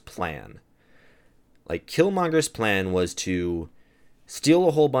Killmonger's plan. Like, Killmonger's plan was to steal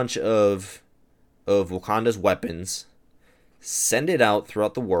a whole bunch of Wakanda's weapons, send it out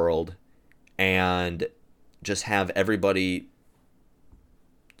throughout the world, and just have everybody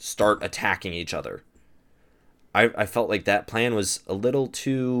start attacking each other. I felt like that plan was a little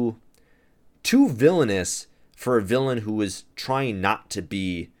too villainous for a villain who was trying not to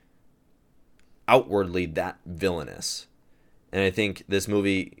be outwardly that villainous. And I think this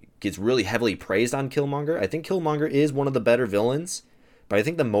movie gets really heavily praised on Killmonger. I think Killmonger is one of the better villains, but I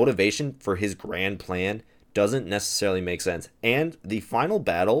think the motivation for his grand plan doesn't necessarily make sense. And the final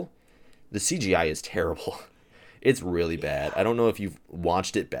battle, the CGI is terrible. It's really bad. I don't know if you've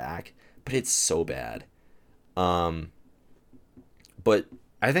watched it back, but it's so bad. But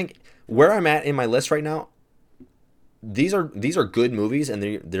I think where I'm at in my list right now, these are good movies, and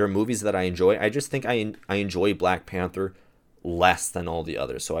they're movies that I enjoy. I just think I enjoy Black Panther less than all the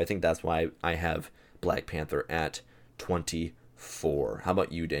others. So I think that's why I have Black Panther at 24. How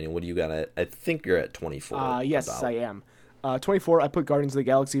about you, Daniel? What do you got at? I think you're at 24. Yes, I am. 24, I put Guardians of the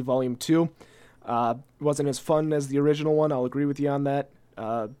Galaxy Volume 2. Wasn't as fun as the original one. I'll agree with you on that.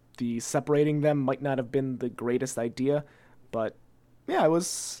 The separating them might not have been the greatest idea, but yeah, it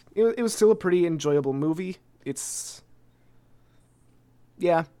was still a pretty enjoyable movie.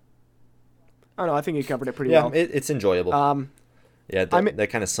 Yeah. I don't know, I think you covered it pretty well. Yeah, it's enjoyable. Yeah, that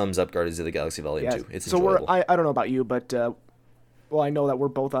kind of sums up Guardians of the Galaxy Volume 2. It's enjoyable. I don't know about you, but I know that we're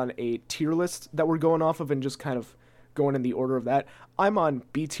both on a tier list that we're going off of and just kind of going in the order of that. I'm on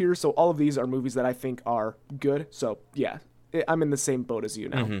B tier, so all of these are movies that I think are good. So, yeah, I'm in the same boat as you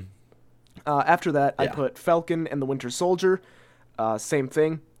now. Mm-hmm. After that, I put Falcon and the Winter Soldier. Same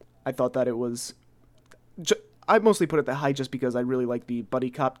thing. I thought that it was... I mostly put it that high just because I really like the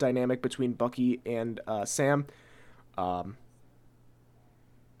buddy cop dynamic between Bucky and Sam.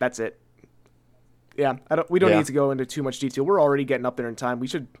 That's it. Yeah, we don't need to go into too much detail. We're already getting up there in time. We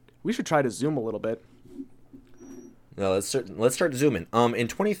should try to zoom a little bit. No, let's start zooming. In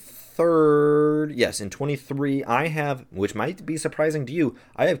 23rd, in 23, I have, which might be surprising to you,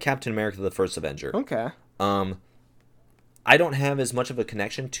 I have Captain America: The First Avenger. Okay. I don't have as much of a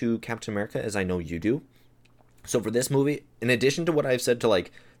connection to Captain America as I know you do. So for this movie, in addition to what I've said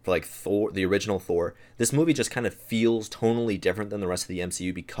for Thor, the original Thor, this movie just kind of feels tonally different than the rest of the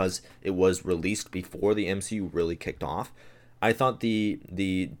MCU because it was released before the MCU really kicked off. I thought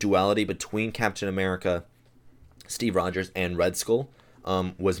the duality between Captain America, Steve Rogers, and Red Skull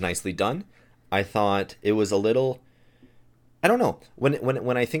was nicely done. I thought it was a little... I don't know.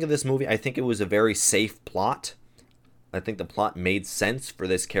 When I think of this movie, I think it was a very safe plot. I think the plot made sense for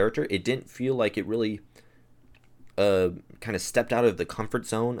this character. It didn't feel like it really... kind of stepped out of the comfort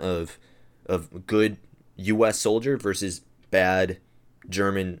zone of good U.S. soldier versus bad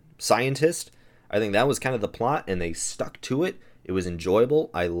German scientist. I think that was kind of the plot, and they stuck to it. It was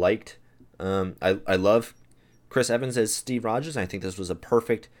enjoyable. I liked. I love Chris Evans as Steve Rogers. I think this was a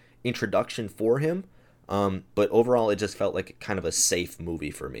perfect introduction for him. But overall, it just felt like kind of a safe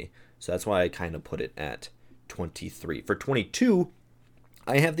movie for me. So that's why I kind of put it at 23. For 22,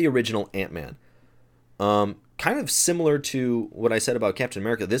 I have the original Ant-Man. Kind of similar to what I said about Captain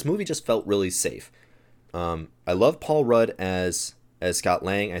America, this movie just felt really safe. I love Paul Rudd as Scott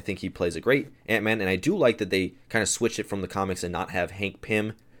Lang. I think he plays a great Ant-Man, and I do like that they kind of switched it from the comics and not have Hank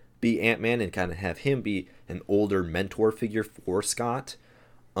Pym be Ant-Man and kind of have him be an older mentor figure for Scott.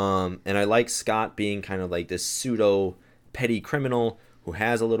 And I like Scott being kind of like this pseudo petty criminal who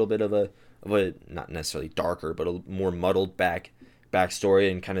has a little bit of a not necessarily darker, but a more muddled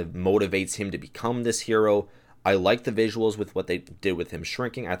backstory and kind of motivates him to become this hero. I like the visuals with what they did with him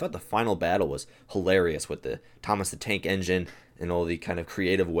shrinking. I thought the final battle was hilarious with the Thomas the Tank Engine and all the kind of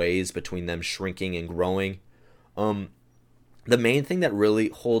creative ways between them shrinking and growing. The main thing that really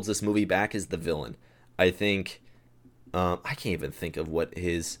holds this movie back is the villain. I think I can't even think of what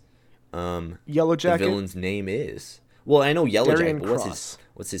his Yellow Jacket. The villain's name is. Well, I know Yellow Darian Jacket, but Cross.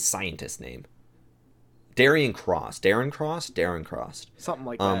 what's his scientist name? Darren Cross. Darren Cross. Something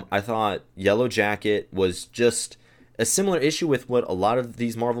like that. I thought Yellow Jacket was just a similar issue with what a lot of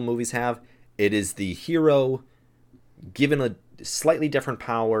these Marvel movies have. It is the hero given a slightly different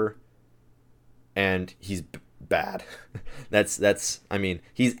power, and he's bad. I mean,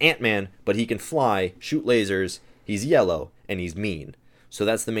 he's Ant-Man, but he can fly, shoot lasers, he's yellow, and he's mean. So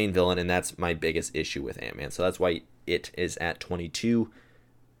that's the main villain, and that's my biggest issue with Ant-Man. So that's why it is at 22.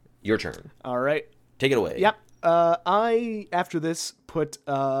 Your turn. All right. Take it away. Yep. I after this put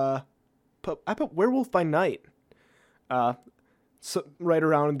Werewolf by Night. So right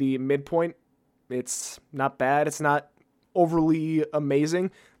around the midpoint. It's not bad. It's not overly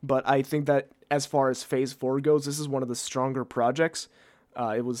amazing, but I think that as far as Phase 4 goes, this is one of the stronger projects.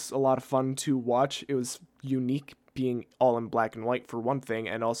 It was a lot of fun to watch. It was unique, being all in black and white for one thing,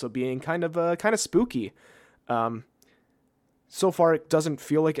 and also being kind of spooky. So far, it doesn't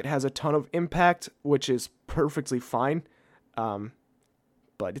feel like it has a ton of impact, which is perfectly fine.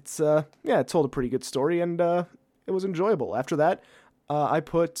 But it told a pretty good story, and it was enjoyable. After that, I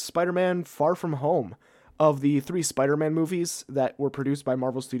put Spider-Man Far From Home. Of the 3 Spider-Man movies that were produced by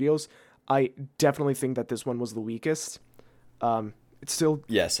Marvel Studios, I definitely think that this one was the weakest. It's still...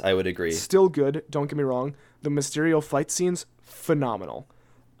 Yes, I would agree. Still good, don't get me wrong. The Mysterio fight scenes, phenomenal.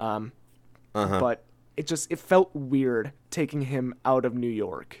 But it felt weird taking him out of New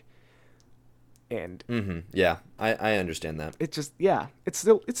York. And yeah, I understand that. It's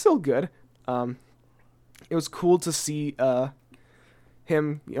still good. It was cool to see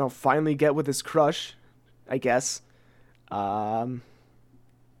him, finally get with his crush, I guess. And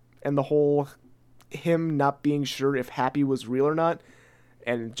the whole him not being sure if Happy was real or not,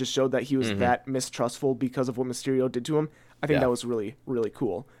 and it just showed that he was that mistrustful because of what Mysterio did to him. I think that was really, really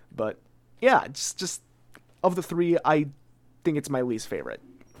cool. But yeah, just of the 3, I think it's my least favorite.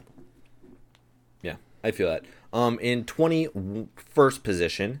 Yeah, I feel that. In 21st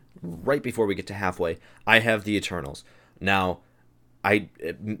position, right before we get to halfway, I have the Eternals. Now,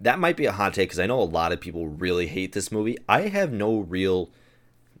 that might be a hot take because I know a lot of people really hate this movie. I have no real...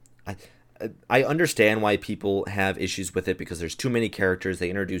 I understand why people have issues with it because there's too many characters, they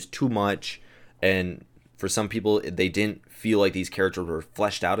introduce too much, and for some people, they didn't feel like these characters were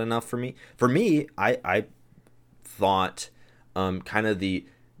fleshed out enough for me. For me, I thought kind of the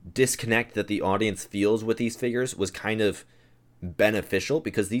disconnect that the audience feels with these figures was kind of beneficial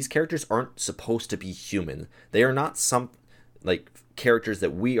because these characters aren't supposed to be human. They are not some characters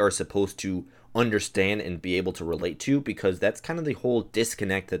that we are supposed to understand and be able to relate to, because that's kind of the whole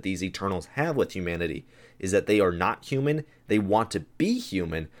disconnect that these Eternals have with humanity, is that they are not human. They want to be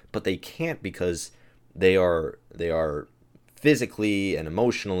human, but they can't because they are physically and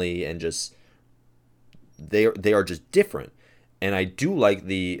emotionally and just they are just different. And I do like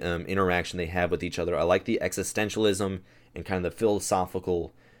the interaction they have with each other. I like the existentialism and kind of the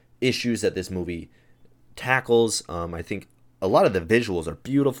philosophical issues that this movie tackles. I think a lot of the visuals are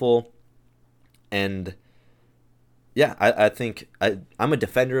beautiful. And yeah, I think I'm a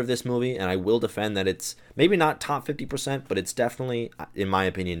defender of this movie, and I will defend that it's maybe not top 50%, but it's definitely, in my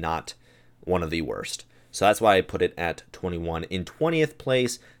opinion, not one of the worst. So that's why I put it at 21. In 20th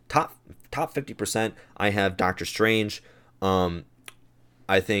place, top 50%, I have Doctor Strange.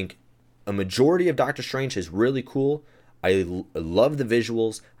 I think a majority of Doctor Strange is really cool. I love the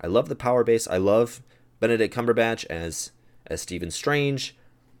visuals. I love the power base. I love Benedict Cumberbatch as Stephen Strange.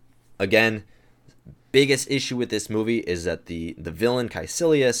 Again, biggest issue with this movie is that the villain,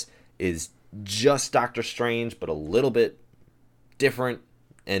 Caecilius, is just Doctor Strange, but a little bit different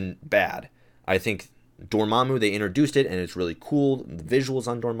and bad. I think Dormammu, they introduced it, and it's really cool. The visuals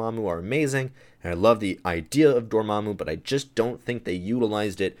on Dormammu are amazing, and I love the idea of Dormammu, but I just don't think they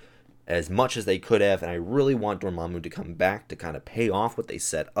utilized it as much as they could have, and I really want Dormammu to come back to kind of pay off what they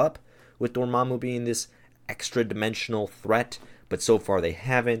set up with Dormammu being this extra-dimensional threat, but so far they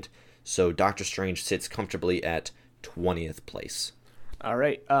haven't. So Doctor Strange sits comfortably at 20th place. All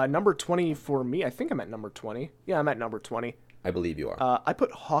right. Number 20 for me. I think I'm at number 20. Yeah, I'm at number 20. I believe you are. I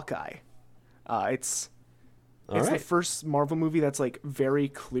put Hawkeye. It's right. the first Marvel movie that's very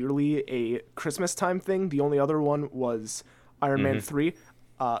clearly a Christmas time thing. The only other one was Iron Man 3.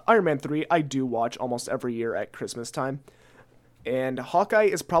 Iron Man 3 I do watch almost every year at Christmas time. And Hawkeye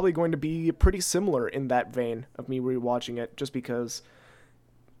is probably going to be pretty similar in that vein of me rewatching it, just because,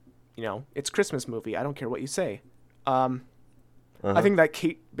 it's a Christmas movie. I don't care what you say. I think that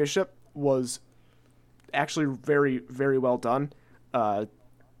Kate Bishop was actually very, very well done.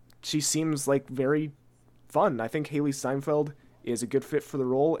 She seems like very fun. I think Haley Steinfeld is a good fit for the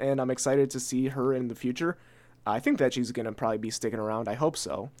role, and I'm excited to see her in the future. I think that she's going to probably be sticking around. I hope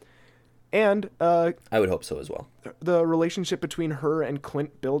so. And I would hope so as well. The relationship between her and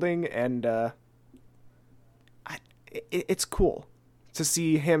Clint building, and it's cool to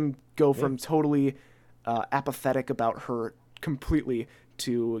see him go from totally apathetic about her completely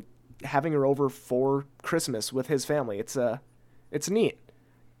to having her over for Christmas with his family. It's neat.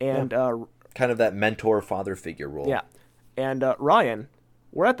 And kind of that mentor father figure role. Yeah. And Ryan,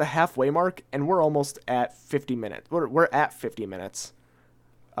 we're at the halfway mark, and we're almost at 50 minutes. We're at 50 minutes.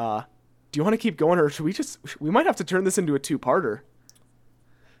 Do you want to keep going, or should we might have to turn this into a two-parter?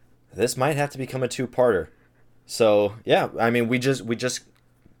 This might have to become a two-parter. So, yeah, I mean, we just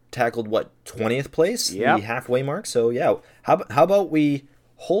tackled, 20th place? Yep. The halfway mark? So, yeah, how about we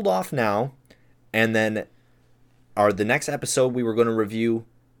hold off now, and then the next episode we were going to review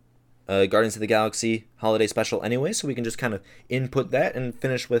Guardians of the Galaxy Holiday Special anyway, so we can just kind of input that and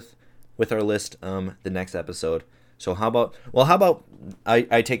finish with our list the next episode. So how about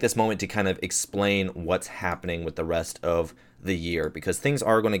I take this moment to kind of explain what's happening with the rest of the year, because things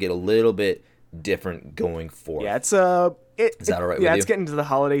are going to get a little bit different going forward. Yeah, is that all right with you? Yeah, it's getting to the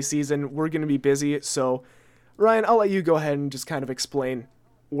holiday season. We're going to be busy, so Ryan, I'll let you go ahead and just kind of explain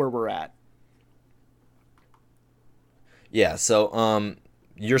where we're at. Yeah, so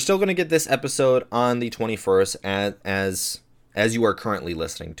you're still going to get this episode on the 21st as you are currently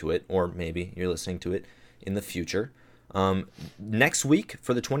listening to it, or maybe you're listening to it in the future. Next week,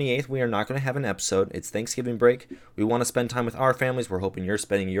 for the 28th, we are not going to have an episode. It's Thanksgiving break. We want to spend time with our families. We're hoping you're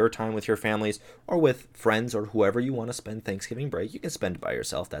spending your time with your families or with friends or whoever you want to spend Thanksgiving break. You can spend it by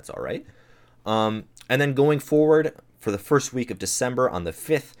yourself. That's all right. And then going forward, for the first week of December on the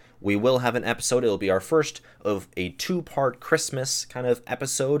 5th, we will have an episode. It'll be our first of a two-part Christmas kind of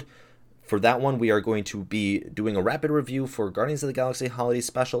episode. For that one, we are going to be doing a rapid review for Guardians of the Galaxy Holiday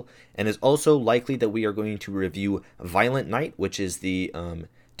Special, and it's also likely that we are going to review Violent Night, which is the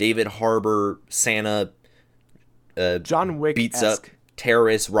David Harbour Santa John Wick beats up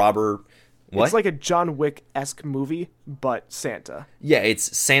terrorist robber. What? It's like a John Wick-esque movie, but Santa. Yeah,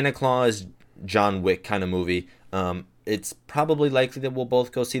 it's Santa Claus, John Wick kind of movie. It's probably likely that we'll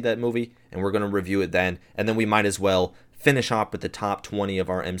both go see that movie, and we're going to review it then, and then we might as well finish off with the top 20 of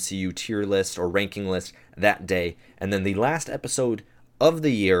our MCU tier list or ranking list that day. And then the last episode of the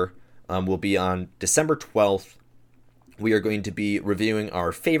year will be on December 12th. We are going to be reviewing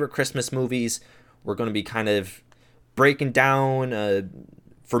our favorite Christmas movies. We're going to be kind of breaking down,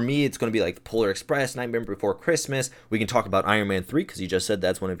 for me, it's going to be like Polar Express, Nightmare Before Christmas. We can talk about Iron Man 3, because you just said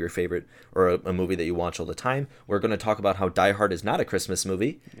that's one of your favorite, or a movie that you watch all the time. We're going to talk about how Die Hard is not a Christmas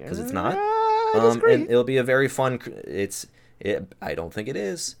movie, because it's not. And it'll be a very fun. I don't think it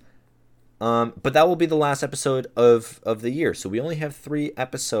is. But that will be the last episode of the year. So we only have 3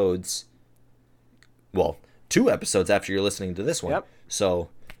 episodes. Well, 2 episodes after you're listening to this one. Yep. So,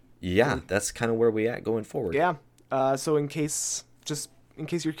 yeah, that's kind of where we at going forward. Yeah. So in case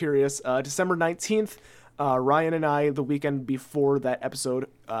you're curious, December 19th, Ryan and I, the weekend before that episode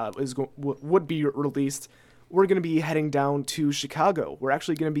would be released, we're going to be heading down to Chicago. We're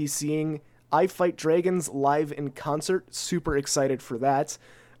actually going to be seeing I Fight Dragons live in concert. Super excited for that.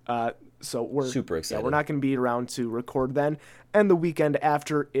 So we're super excited. Yeah, we're not going to be around to record then. And the weekend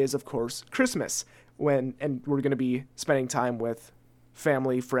after is, of course, Christmas, and we're going to be spending time with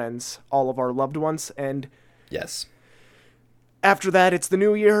family, friends, all of our loved ones. And yes, after that, it's the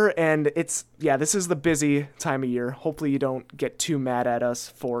new year, and this is the busy time of year. Hopefully you don't get too mad at us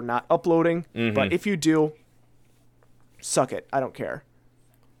for not uploading, but if you do, suck it. I don't care.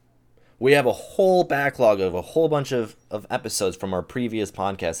 We have a whole backlog of a whole bunch of episodes from our previous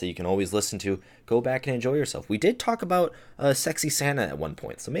podcasts that you can always listen to. Go back and enjoy yourself. We did talk about Sexy Santa at one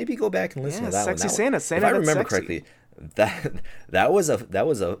point, so maybe go back and listen to that Sexy one. Santa, if I remember correctly, that was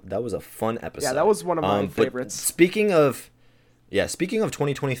a fun episode. Yeah, that was one of my favorites. Speaking of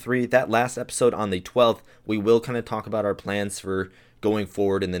 2023, that last episode on the 12th, we will kind of talk about our plans for going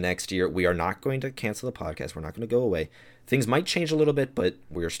forward in the next year. We are not going to cancel the podcast. We're not going to go away. Things might change a little bit, but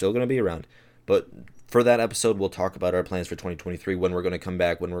we're still going to be around. But for that episode, we'll talk about our plans for 2023, when we're going to come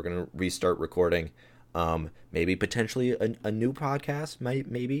back, when we're going to restart recording. Maybe potentially a new podcast,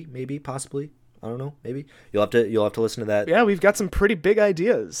 maybe, possibly. I don't know. Maybe you'll have to listen to that. Yeah, we've got some pretty big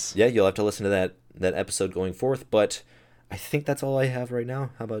ideas. Yeah, you'll have to listen to that episode going forth. But I think that's all I have right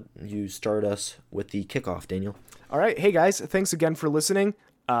now. How about you start us with the kickoff, Daniel? All right. Hey, guys. Thanks again for listening.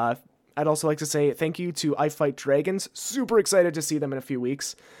 I'd also like to say thank you to I Fight Dragons. Super excited to see them in a few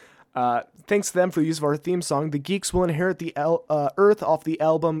weeks. Thanks to them for the use of our theme song. The Geeks Will Inherit the Earth off the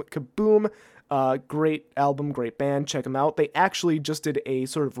album Kaboom. Great album, great band. Check them out. They actually just did a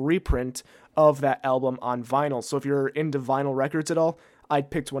sort of reprint of that album on vinyl. So if you're into vinyl records at all, I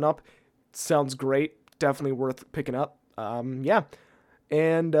picked one up. Sounds great. Definitely worth picking up. Yeah.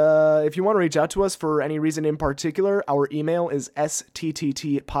 And if you want to reach out to us for any reason in particular, our email is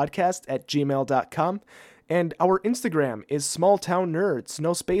sttpodcast@gmail.com. And our Instagram is smalltownnerds,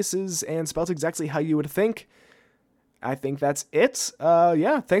 no spaces, and spelled exactly how you would think. I think that's it.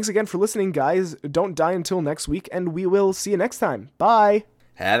 Yeah, thanks again for listening, guys. Don't die until next week, and we will see you next time. Bye!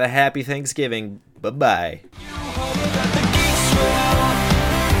 Have a happy Thanksgiving. Bye-bye.